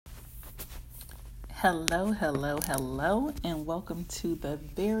Hello, hello, hello, and welcome to the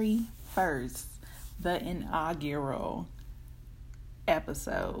very first, the inaugural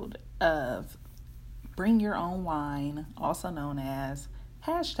episode of Bring Your Own Wine, also known as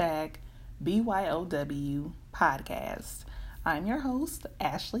hashtag BYOW podcast. I'm your host,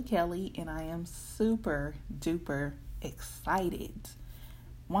 Ashley Kelly, and I am super duper excited.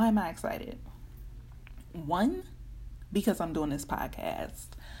 Why am I excited? One, because I'm doing this podcast.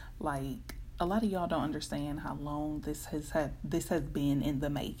 Like, a lot of y'all don't understand how long this has been in the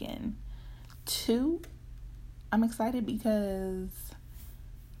making. Two, I'm excited because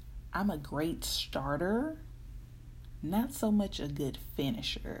I'm a great starter, not so much a good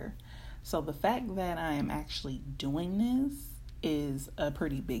finisher. So the fact that I am actually doing this is a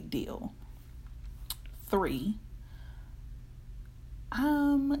pretty big deal. Three,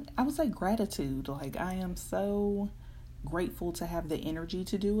 I would say gratitude. Like, I am so grateful to have the energy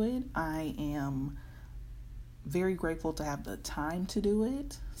to do it. I am very grateful to have the time to do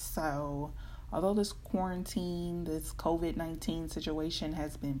it. So, although this quarantine, this COVID-19 situation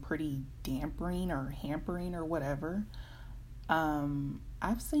has been pretty hampering or whatever,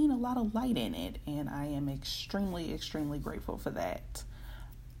 I've seen a lot of light in it, and I am extremely, extremely grateful for that.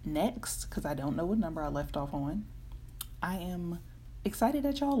 Next, because I don't know what number I left off on, I am excited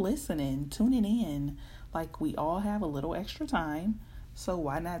that y'all listening, tuning in. Like, we all have a little extra time, so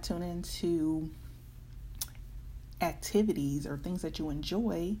why not tune into activities or things that you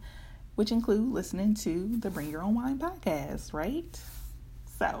enjoy, which include listening to the Bring Your Own Wine podcast, right?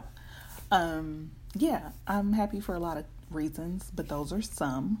 So, yeah, I'm happy for a lot of reasons, but those are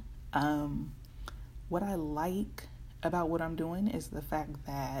some. What I like about what I'm doing is the fact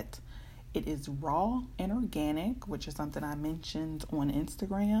that it is raw and organic, which is something I mentioned on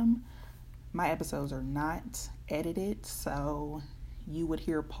Instagram. My episodes are not edited, so you would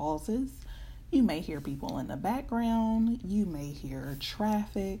hear pauses. You may hear people in the background. You may hear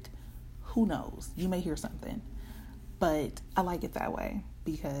traffic. Who knows? You may hear something. But I like it that way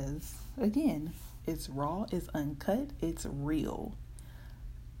because, again, it's raw, it's uncut, it's real.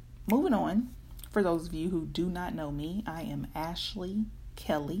 Moving on, for those of you who do not know me, I am Ashley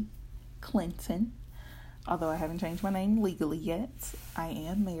Kelly Clinton. Although I haven't changed my name legally yet, I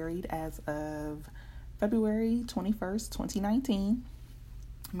am married as of February 21st, 2019.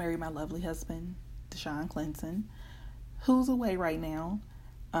 I married my lovely husband, Deshaun Clinton, who's away right now,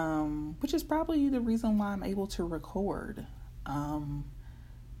 which is probably the reason why I'm able to record.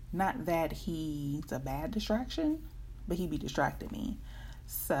 Not that he's a bad distraction, but he be distracting me.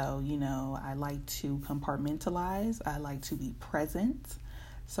 So, I like to compartmentalize. I like to be present.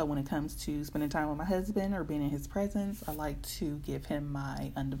 So when it comes to spending time with my husband or being in his presence, I like to give him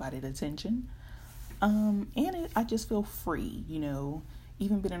my undivided attention. I just feel free,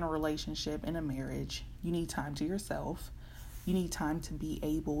 even being in a relationship, in a marriage, you need time to yourself. You need time to be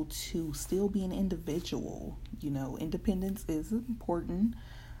able to still be an individual. Independence is important,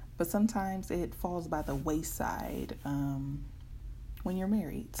 but sometimes it falls by the wayside when you're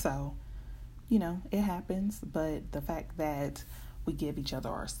married. So, it happens, but the fact that we give each other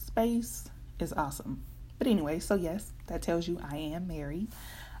our space is awesome. But anyway, so yes, that tells you I am married.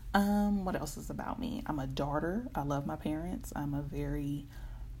 What else is about me? I'm a daughter. I love my parents. I'm a very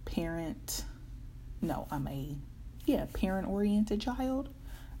parent-oriented child,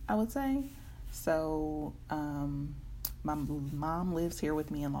 I would say. So, my mom lives here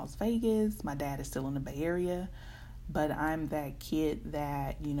with me in Las Vegas. My dad is still in the Bay Area. But I'm that kid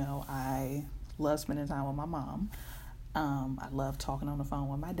that, I love spending time with my mom. I love talking on the phone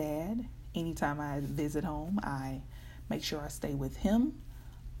with my dad. Anytime I visit home, I make sure I stay with him.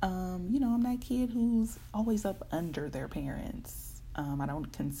 I'm that kid who's always up under their parents. I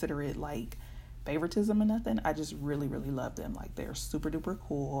don't consider it like favoritism or nothing. I just really, really love them. Like, they're super duper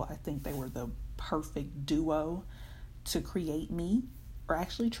cool. I think they were the perfect duo to create me, or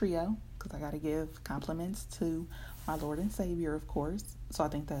actually trio, because I got to give compliments to my Lord and Savior, of course. So I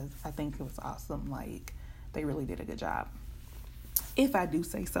think it was awesome. Like, they really did a good job, if I do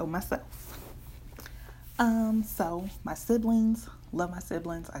say so myself. So my siblings, love my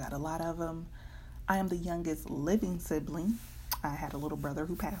siblings. I got a lot of them. I am the youngest living sibling. I had a little brother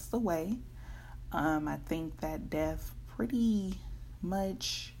who passed away. I think that death pretty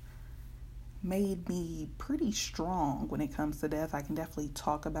much made me pretty strong when it comes to death. I can definitely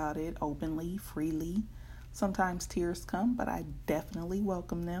talk about it openly, freely. Sometimes tears come, but I definitely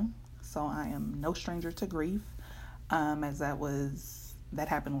welcome them. So I am no stranger to grief, as that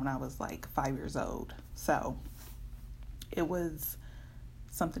happened when I was like 5 years old. So it was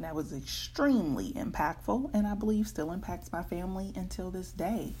something that was extremely impactful, and I believe still impacts my family until this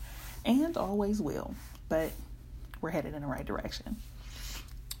day. and always will, but we're headed in the right direction.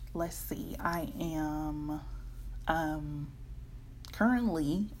 Let's see. I am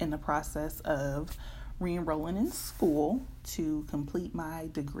currently in the process of re-enrolling in school to complete my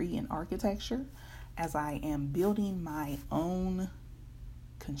degree in architecture, as I am building my own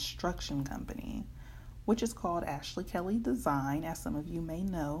construction company, which is called Ashley Kelly Design, as some of you may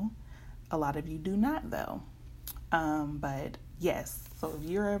know. A lot of you do not, though. But yes, so if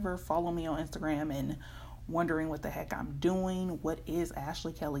you're ever following me on Instagram and wondering what the heck I'm doing, what is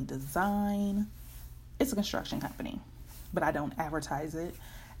Ashley Kelly Design? It's a construction company, but I don't advertise it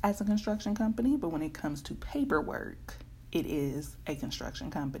as a construction company. But when it comes to paperwork, it is a construction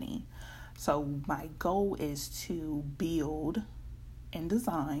company. So my goal is to build and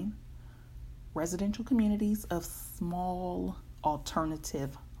design residential communities of small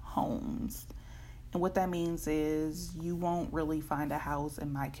alternative homes. And what that means is you won't really find a house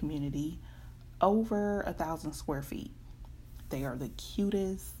in my community over 1,000 square feet. They are the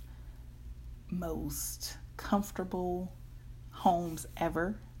cutest, most comfortable homes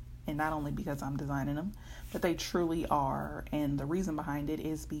ever. And not only because I'm designing them, but they truly are. And the reason behind it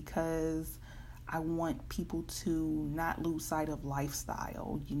is because I want people to not lose sight of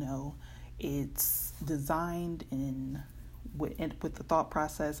lifestyle. You know, it's designed with the thought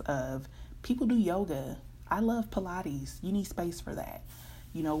process of people do yoga. I love Pilates. You need space for that.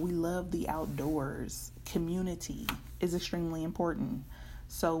 You know, we love the outdoors. Community is extremely important.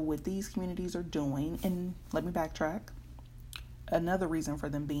 So what these communities are doing, and let me backtrack. Another reason for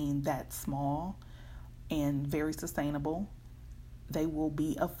them being that small and very sustainable, they will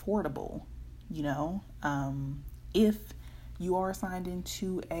be affordable. You know, if you are signed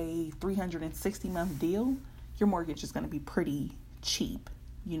into a 360-month deal, your mortgage is going to be pretty cheap,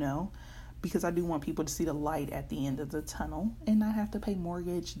 you know, because I do want people to see the light at the end of the tunnel and not have to pay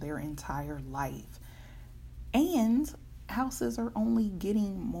mortgage their entire life. And houses are only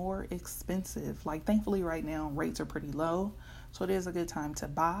getting more expensive. Like, thankfully right now rates are pretty low, so it is a good time to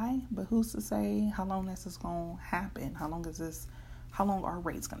buy. But who's to say how long this is going to happen? How long are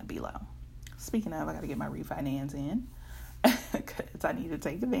rates going to be low? Speaking of, I got to get my refinance in because I need to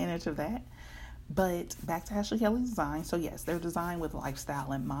take advantage of that. But back to Ashley Kelly Design. So yes, they're designed with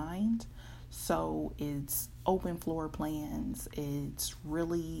lifestyle in mind. So it's open floor plans. It's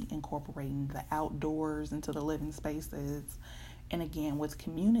really incorporating the outdoors into the living spaces. And again, with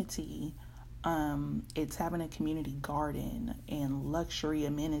community, it's having a community garden and luxury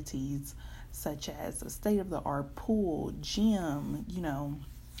amenities such as a state-of-the-art pool, gym, you know,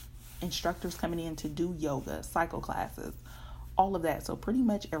 instructors coming in to do yoga, cycle classes, all of that. So pretty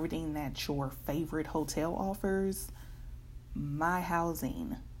much everything that your favorite hotel offers, my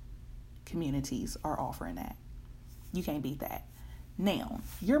housing communities are offering that. You can't beat that. Now,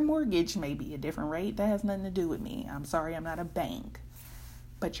 your mortgage may be a different rate. That has nothing to do with me. I'm sorry, I'm not a bank.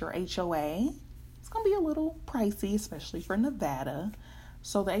 But your HOA, it's going to be a little pricey, especially for Nevada.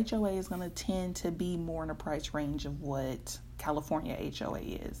 So the HOA is going to tend to be more in the price range of what California HOA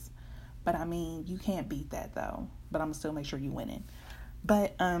is. But I mean, you can't beat that though. But I'm going to still make sure you win it.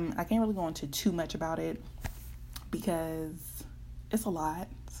 But I can't really go into too much about it because it's a lot.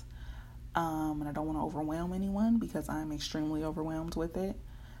 And I don't want to overwhelm anyone because I'm extremely overwhelmed with it.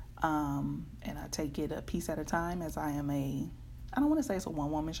 And I take it a piece at a time, as I am I don't want to say it's a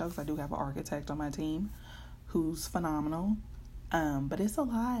one-woman show because I do have an architect on my team who's phenomenal. But it's a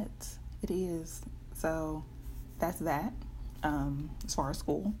lot. It is. So that's that. As far as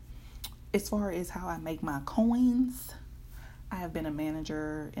school. As far as how I make my coins, I have been a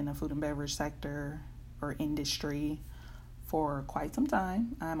manager in the food and beverage sector or industry for quite some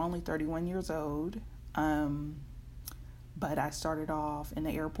time. I'm only 31 years old. But I started off in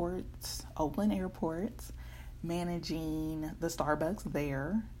the airports, Oakland airports, managing the Starbucks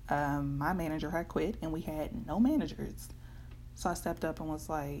there. My manager had quit and we had no managers. So I stepped up and was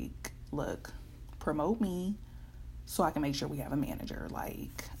like, look, promote me so I can make sure we have a manager.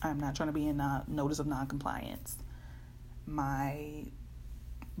 Like, I'm not trying to be in notice of non-compliance. My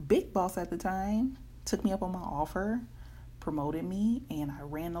big boss at the time took me up on my offer, promoted me, and I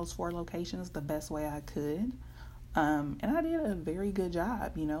ran those 4 locations the best way I could. And I did a very good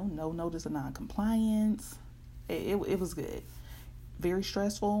job, you know, no notice of non-compliance. It was good. Very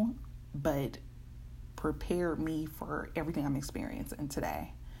stressful, but prepared me for everything I'm experiencing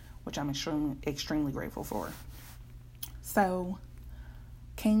today, which I'm extremely grateful for. So,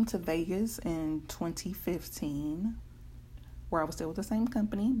 came to Vegas in 2015, where I was still with the same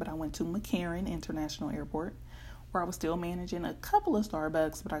company, but I went to McCarran International Airport, where I was still managing a couple of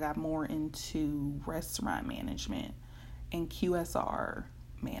Starbucks, but I got more into restaurant management and QSR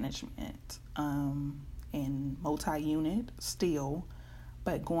management, and multi-unit still,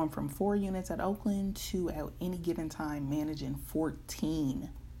 but going from 4 units at Oakland to at any given time managing 14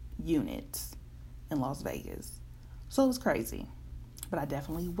 units in Las Vegas. So it was crazy, but I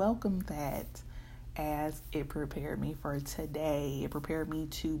definitely welcomed that, as it prepared me for today. It prepared me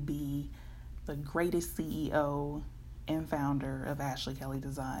to be the greatest CEO and founder of Ashley Kelly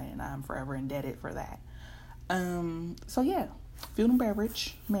Design, and I'm forever indebted for that. So yeah, food and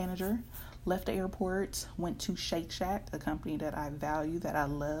beverage manager, left the airport, went to Shake Shack, a company that I value, that I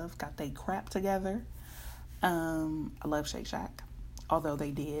love, got they crap together. I love Shake Shack, although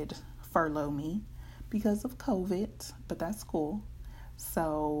they did furlough me because of COVID, but that's cool.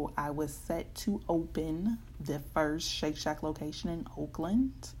 So I was set to open the first Shake Shack location in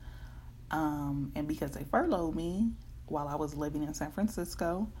Oakland. And because they furloughed me while I was living in San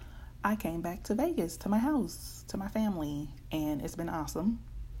Francisco, I came back to Vegas, to my house, to my family, and it's been awesome.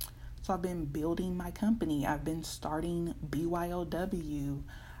 So I've been building my company. I've been starting BYOW.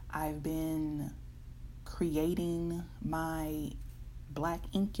 I've been creating my Black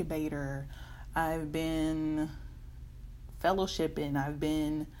incubator. I've been fellowshipping. I've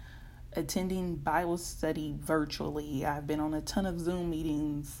been attending Bible study virtually. I've been on a ton of Zoom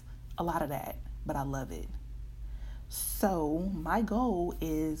meetings, a lot of that, but I love it. So my goal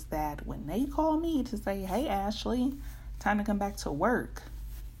is that when they call me to say, hey, Ashley, time to come back to work,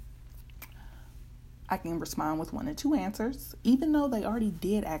 I can respond with 1 or 2 answers, even though they already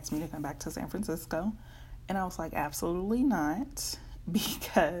did ask me to come back to San Francisco. And I was like, absolutely not,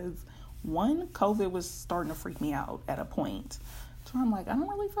 because 1, COVID was starting to freak me out at a point. So I'm like, I don't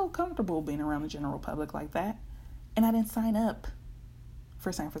really feel comfortable being around the general public like that. And I didn't sign up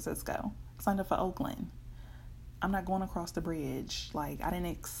for San Francisco. I signed up for Oakland. I'm not going across the bridge. Like, I didn't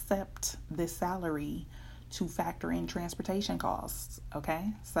accept this salary to factor in transportation costs.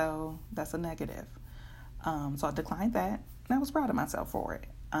 Okay, so that's a negative. So I declined that, and I was proud of myself for it.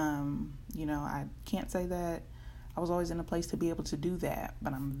 I can't say that I was always in a place to be able to do that,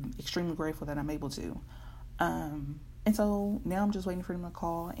 but I'm extremely grateful that I'm able to. And so now I'm just waiting for them to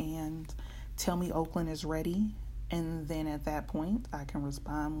call and tell me Oakland is ready. And then at that point, I can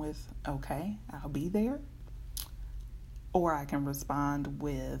respond with, okay, I'll be there. Or I can respond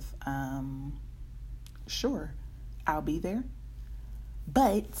with, sure, I'll be there.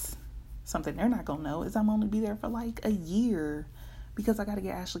 But something they're not going to know is I'm only be there for like a year, because I got to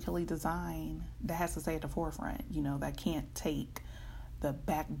get Ashley Kelly Design. That has to stay at the forefront. That can't take the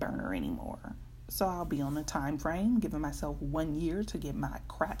back burner anymore. So I'll be on a time frame, giving myself 1 year to get my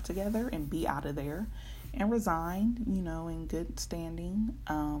crap together and be out of there and resign, in good standing.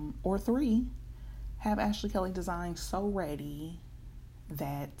 Or 3, have Ashley Kelly Design so ready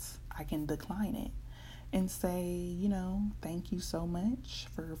that I can decline it and say, thank you so much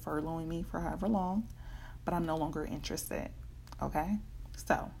for furloughing me for however long, but I'm no longer interested. Okay?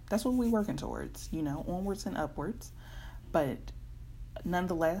 So that's what we're working towards, onwards and upwards. But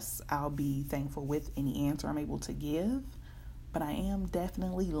nonetheless, I'll be thankful with any answer I'm able to give, but I am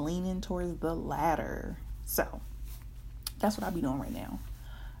definitely leaning towards the latter. So that's what I'll be doing right now.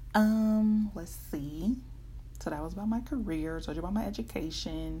 Let's see. So that was about my career. Told you about my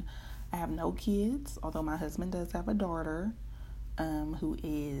education. I have no kids, although my husband does have a daughter, who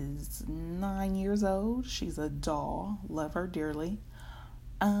is 9 years old. She's a doll. Love her dearly.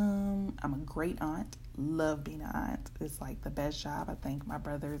 I'm a great aunt. Love being an aunt. It's like the best job. I thank my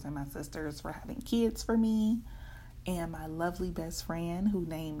brothers and my sisters for having kids for me. And my lovely best friend, who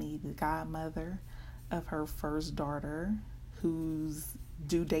named me the godmother of her first daughter, whose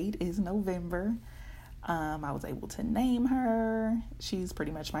due date is November. I was able to name her. She's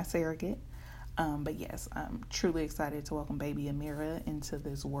pretty much my surrogate. But yes, I'm truly excited to welcome baby Amira into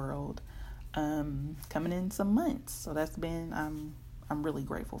this world, coming in some months. So I'm really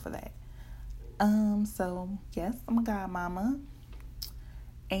grateful for that. So yes, I'm a godmama.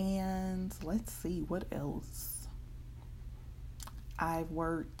 And let's see, what else? I've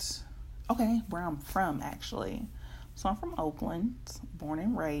worked, where I'm from actually. So I'm from Oakland, born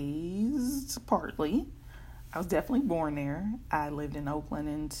and raised, partly. I was definitely born there. I lived in Oakland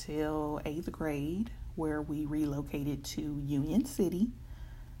until 8th grade, where we relocated to Union City.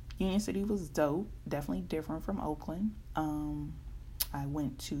 Union City was dope, definitely different from Oakland. I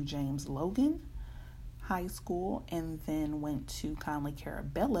went to James Logan High School and then went to Conley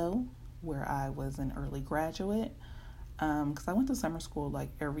Carabello, where I was an early graduate. Because I went to summer school like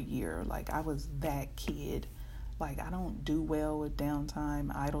every year. Like, I was that kid. Like, I don't do well with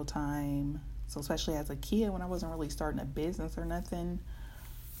downtime, idle time. So especially as a kid, when I wasn't really starting a business or nothing,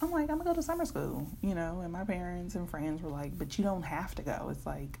 I'm like, I'm gonna go to summer school, and my parents and friends were like, but you don't have to go. It's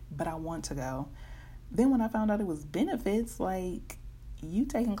like, but I want to go. Then when I found out it was benefits, like you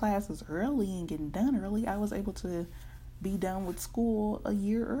taking classes early and getting done early, I was able to be done with school a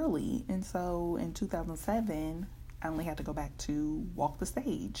year early. And so in 2007, I only had to go back to walk the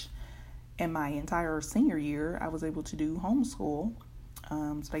stage. And my entire senior year, I was able to do homeschool.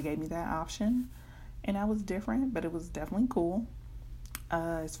 So they gave me that option. And that was different, but it was definitely cool.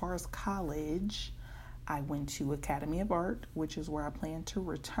 As far as college, I went to Academy of Art, which is where I plan to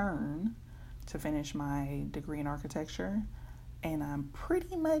return to finish my degree in architecture. And I'm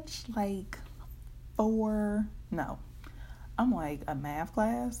pretty much like I'm like a math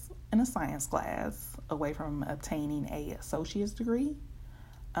class and a science class away from obtaining a associate's degree.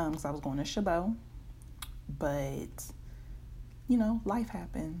 Because I was going to Chabot, but life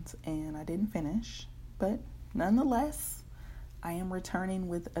happened and I didn't finish. But nonetheless, I am returning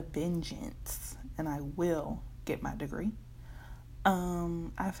with a vengeance, and I will get my degree.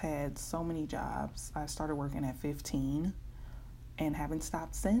 I've had so many jobs. I started working at 15 and haven't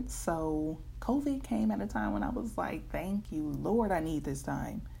stopped since. So COVID came at a time when I was like, thank you, Lord, I need this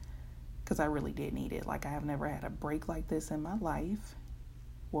time. Because I really did need it. Like, I have never had a break like this in my life.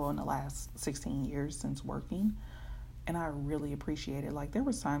 Well, in the last 16 years since working. And I really appreciate it. Like, there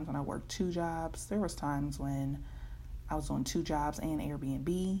was times when I worked 2 jobs. There was times when I was on 2 jobs and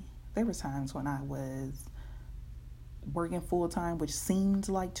Airbnb. There was times when I was working full time, which seemed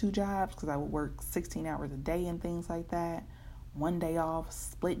like 2 jobs because I would work 16 hours a day and things like that. 1 day off,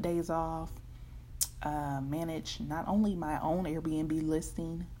 split days off, manage not only my own Airbnb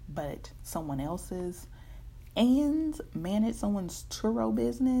listing, but someone else's, and manage someone's Turo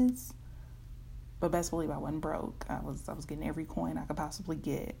business. But best believe I wasn't broke. I was getting every coin I could possibly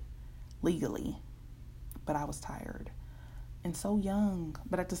get legally, but I was tired and so young.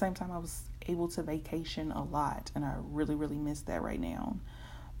 But at the same time, I was able to vacation a lot, and I really, really miss that right now.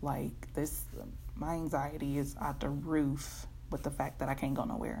 Like, my anxiety is out the roof with the fact that I can't go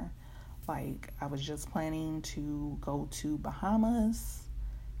nowhere. Like, I was just planning to go to Bahamas,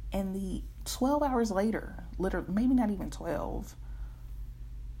 and the 12 hours later, literally, maybe not even 12,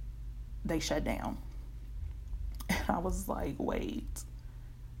 they shut down. And I was like, wait,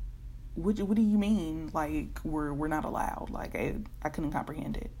 what do you mean? Like, we're not allowed? Like, I couldn't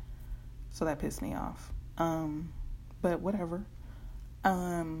comprehend it. So that pissed me off. But whatever.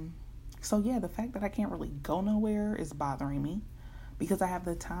 So yeah, the fact that I can't really go nowhere is bothering me because I have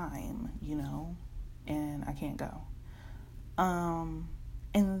the time, and I can't go.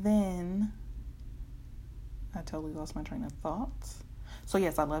 And then I totally lost my train of thought. So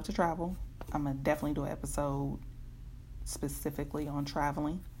yes, I love to travel. I'm going to definitely do an episode specifically on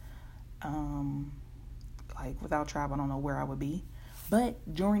traveling. Like, without travel, I don't know where I would be.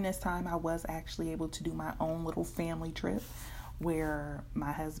 But during this time, I was actually able to do my own little family trip where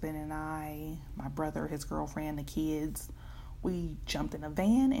my husband and I, my brother, his girlfriend, the kids, we jumped in a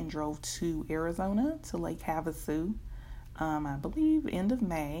van and drove to Arizona to Lake Havasu. I believe end of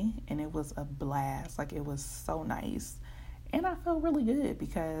May, and it was a blast. Like, it was so nice. And I felt really good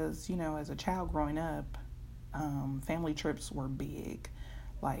because, as a child growing up, family trips were big.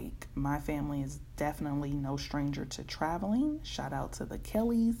 Like, my family is definitely no stranger to traveling. Shout out to the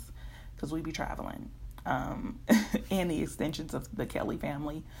Kellys, because we be traveling. And the extensions of the Kelly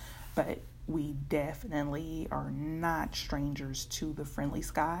family. But we definitely are not strangers to the friendly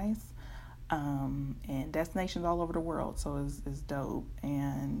skies. And destinations all over the world. So it's dope.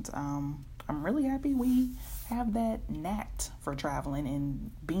 And I'm really happy we have that knack for traveling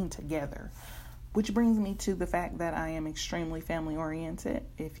and being together. Which brings me to the fact that I am extremely family oriented,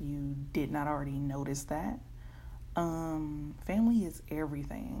 if you did not already notice that. Family is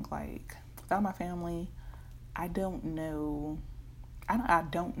everything. Like, without my family, I don't know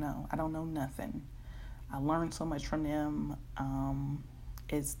nothing. I learned so much from them.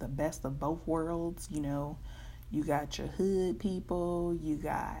 It's the best of both worlds. You got your hood people, you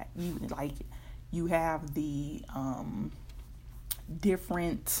have the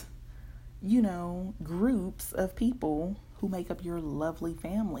different groups of people who make up your lovely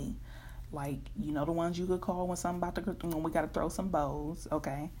family. Like, the ones you could call when we got to throw some bows,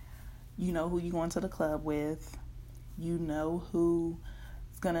 okay? Who you going to the club with. Who's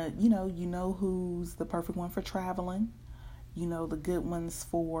gonna, who's the perfect one for traveling. The good ones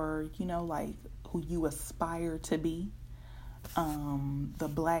for, like, who you aspire to be. The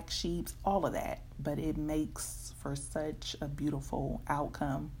black sheeps, all of that. But it makes for such a beautiful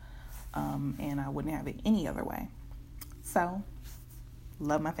outcome. And I wouldn't have it any other way. So,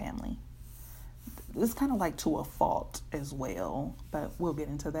 love my family. it's kind of like to a fault as well, but we'll get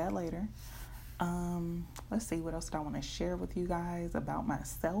into that later. Let's see, what else do I want to share with you guys about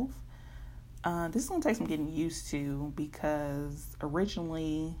myself? This is going to take some getting used to, because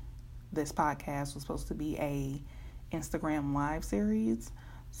originally this podcast was supposed to be a Instagram live series,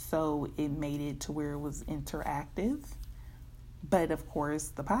 so it made it to where it was interactive. But of course,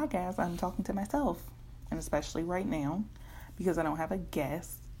 the podcast, I'm talking to myself, and especially right now, because I don't have a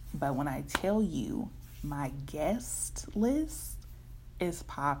guest. But when I tell you, my guest list is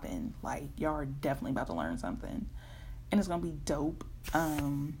popping. Like, y'all are definitely about to learn something, and it's gonna be dope.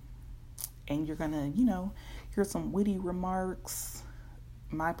 And you're gonna, hear some witty remarks,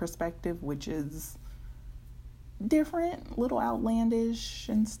 my perspective, which is different, little outlandish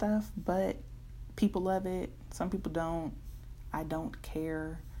and stuff, but people love it. Some people don't. I don't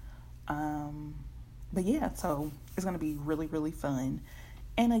care. But yeah, so it's gonna be really, really fun.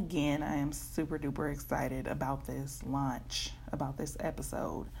 And again, I am super duper excited about this launch, about this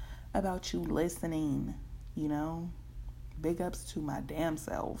episode, about you listening, big ups to my damn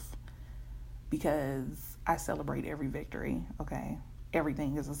self, because I celebrate every victory, okay?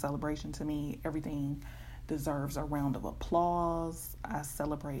 Everything is a celebration to me. Everything deserves a round of applause. I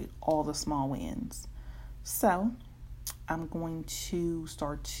celebrate all the small wins. So I'm going to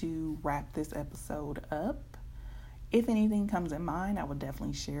start to wrap this episode up. If anything comes in mind, I will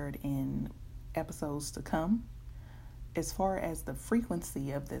definitely share it in episodes to come. As far as the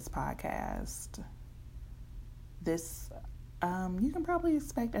frequency of this podcast, you can probably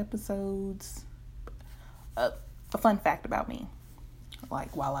expect episodes. A fun fact about me,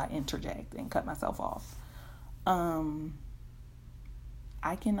 like while I interject and cut myself off,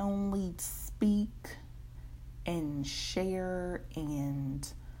 I can only speak and share and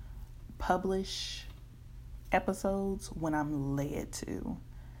publish episodes when I'm led to.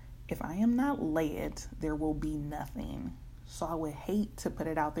 If I am not led, there will be nothing. So I would hate to put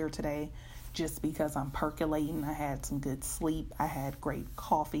it out there today just because I'm percolating. I had some good sleep. I had great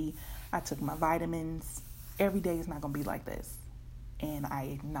coffee. I took my vitamins. Every day is not going to be like this. And I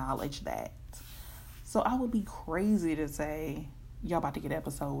acknowledge that. So I would be crazy to say, y'all about to get an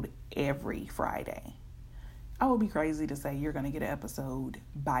episode every Friday. I would be crazy to say you're going to get an episode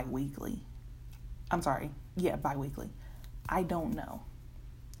bi-weekly. Bi-weekly. I don't know.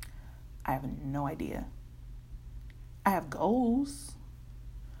 I have no idea. I have goals,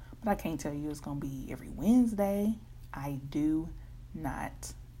 but I can't tell you it's going to be every Wednesday. I do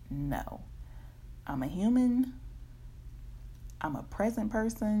not know. I'm a human. I'm a present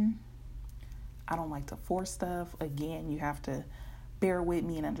person. I don't like to force stuff. Again, you have to bear with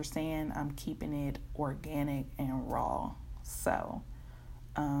me and understand I'm keeping it organic and raw. So,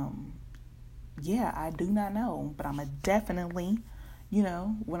 I do not know, but I'm a definitely,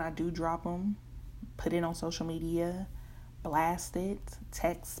 when I do drop them, put it on social media, blast it,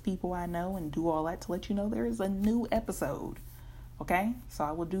 text people I know, and do all that to let you know there is a new episode. Okay? So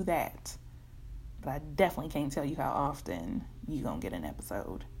I will do that. But I definitely can't tell you how often you're going to get an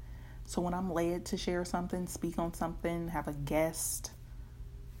episode. So when I'm led to share something, speak on something, have a guest,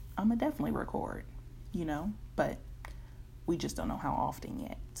 I'm going to definitely record, but we just don't know how often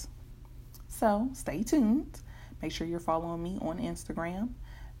yet. So stay tuned. Make sure you're following me on Instagram.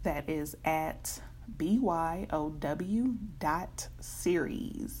 That is at BYOW.series.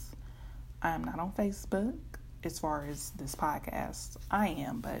 I am not on Facebook as far as this podcast. I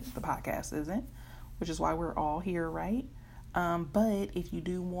am, but the podcast isn't, which is why we're all here, right? But if you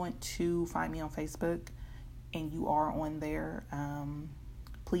do want to find me on Facebook and you are on there,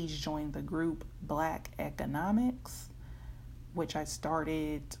 please join the group Black Economics, which I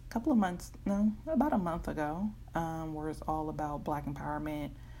started about a month ago, where it's all about Black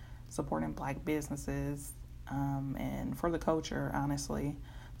empowerment, supporting Black businesses, and for the culture, honestly.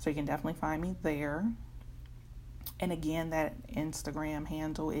 So you can definitely find me there. And again, that Instagram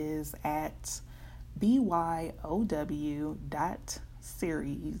handle is at BYOW.series.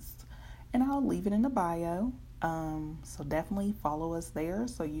 And I'll leave it in the bio. So definitely follow us there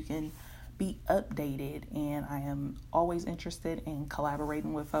so you can be updated. And I am always interested in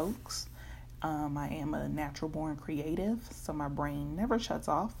collaborating with folks. I am a natural born creative, so my brain never shuts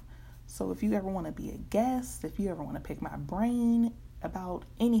off. So if you ever want to be a guest, if you ever want to pick my brain about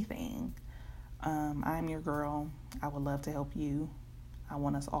anything, I'm your girl. I would love to help you. I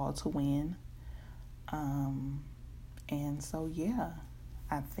want us all to win. And so,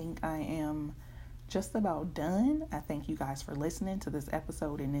 I think I am just about done. I thank you guys for listening to this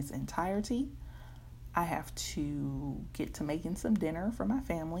episode in its entirety. I have to get to making some dinner for my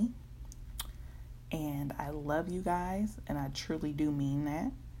family. And I love you guys, and I truly do mean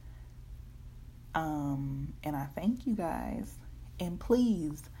that. And I thank you guys. And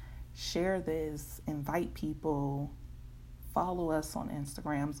please share this, invite people, follow us on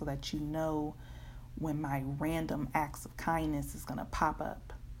Instagram so that you know when my random acts of kindness is going to pop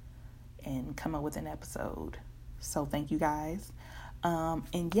up and come up with an episode. So thank you guys.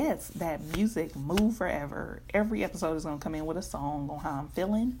 And yes, that music, Move Forever. Every episode is going to come in with a song on how I'm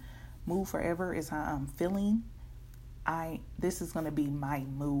feeling. Move Forever is how I'm feeling. This is going to be my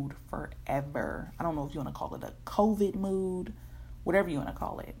mood forever. I don't know if you want to call it a COVID mood, whatever you want to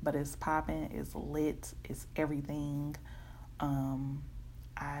call it, but it's popping, it's lit, it's everything.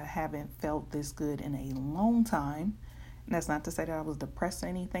 I haven't felt this good in a long time. And that's not to say that I was depressed or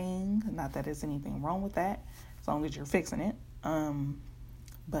anything. Not that there's anything wrong with that, as long as you're fixing it.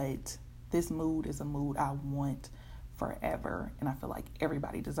 But this mood is a mood I want forever. And I feel like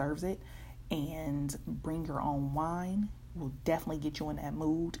everybody deserves it. And Bring Your Own Wine will definitely get you in that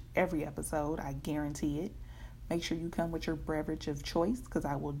mood every episode. I guarantee it. Make sure you come with your beverage of choice, because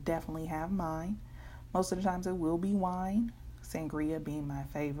I will definitely have mine. Most of the times it will be wine, sangria being my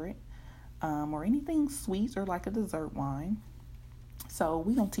favorite, or anything sweet or like a dessert wine. So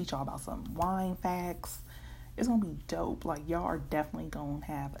we're going to teach y'all about some wine facts. It's going to be dope. Like, y'all are definitely going to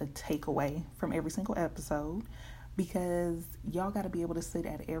have a takeaway from every single episode, because y'all got to be able to sit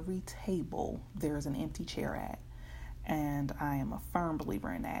at every table there's an empty chair at. And I am a firm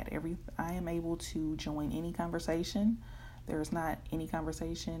believer in that. I am able to join any conversation. There's not any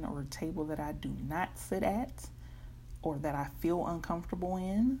conversation or table that I do not sit at or that I feel uncomfortable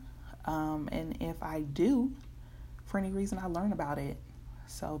in. And if I do, for any reason, I learn about it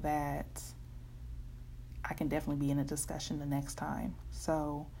so that I can definitely be in a discussion the next time.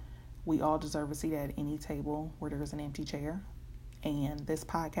 So we all deserve a seat at any table where there's an empty chair. And this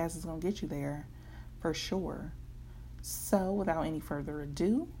podcast is going to get you there for sure. So without any further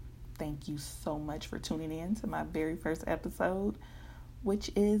ado, thank you so much for tuning in to my very first episode,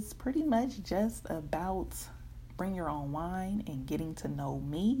 which is pretty much just about Bring Your Own Wine and getting to know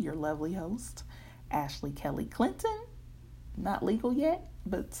me, your lovely host, Ashley Kelly Clinton. Not legal yet,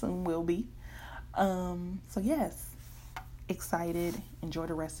 but soon will be. So yes, excited. Enjoy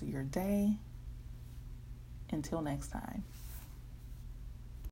the rest of your day. Until next time.